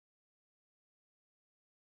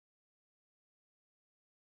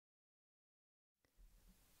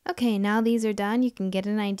Okay, now these are done, you can get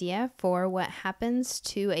an idea for what happens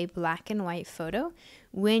to a black and white photo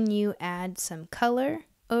when you add some color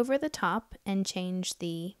over the top and change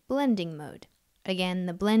the blending mode. Again,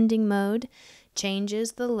 the blending mode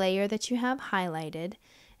changes the layer that you have highlighted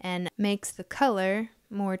and makes the color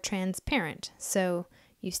more transparent. So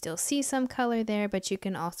you still see some color there, but you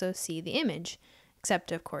can also see the image,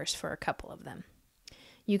 except of course for a couple of them.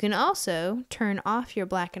 You can also turn off your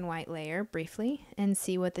black and white layer briefly and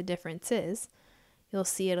see what the difference is. You'll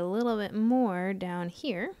see it a little bit more down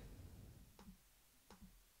here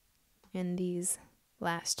in these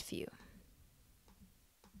last few.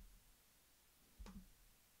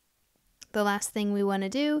 The last thing we want to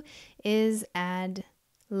do is add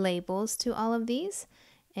labels to all of these.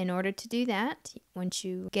 In order to do that, once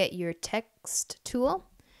you get your text tool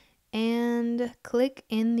and click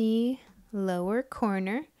in the lower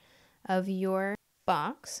corner of your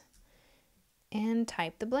box and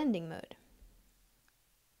type the blending mode.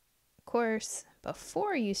 Of course,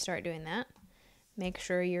 before you start doing that, make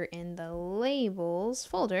sure you're in the labels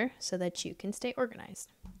folder so that you can stay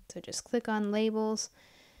organized. So just click on labels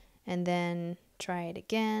and then try it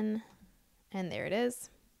again, and there it is.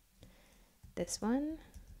 This one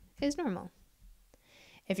is normal.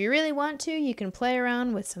 If you really want to, you can play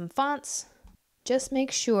around with some fonts. Just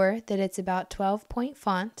make sure that it's about 12-point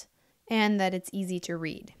font and that it's easy to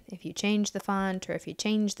read. If you change the font or if you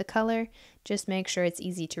change the color, just make sure it's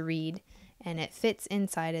easy to read and it fits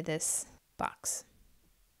inside of this box.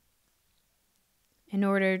 In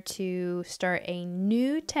order to start a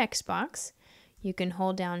new text box, you can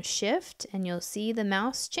hold down Shift and you'll see the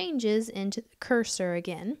mouse changes into the cursor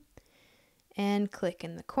again, and click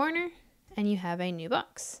in the corner and you have a new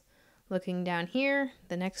box. Looking down here,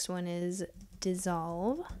 the next one is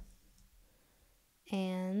dissolve,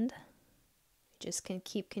 and just can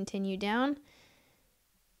continue down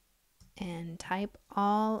and type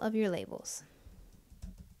all of your labels.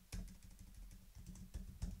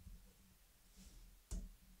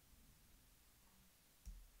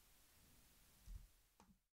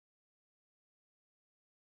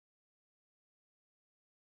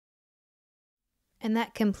 And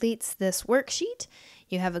that completes this worksheet.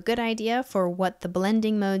 You have a good idea for what the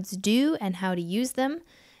blending modes do and how to use them.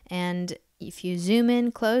 And if you zoom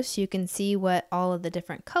in close, you can see what all of the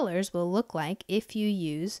different colors will look like if you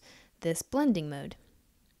use this blending mode.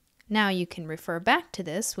 Now you can refer back to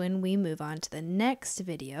this when we move on to the next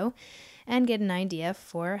video and get an idea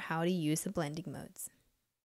for how to use the blending modes.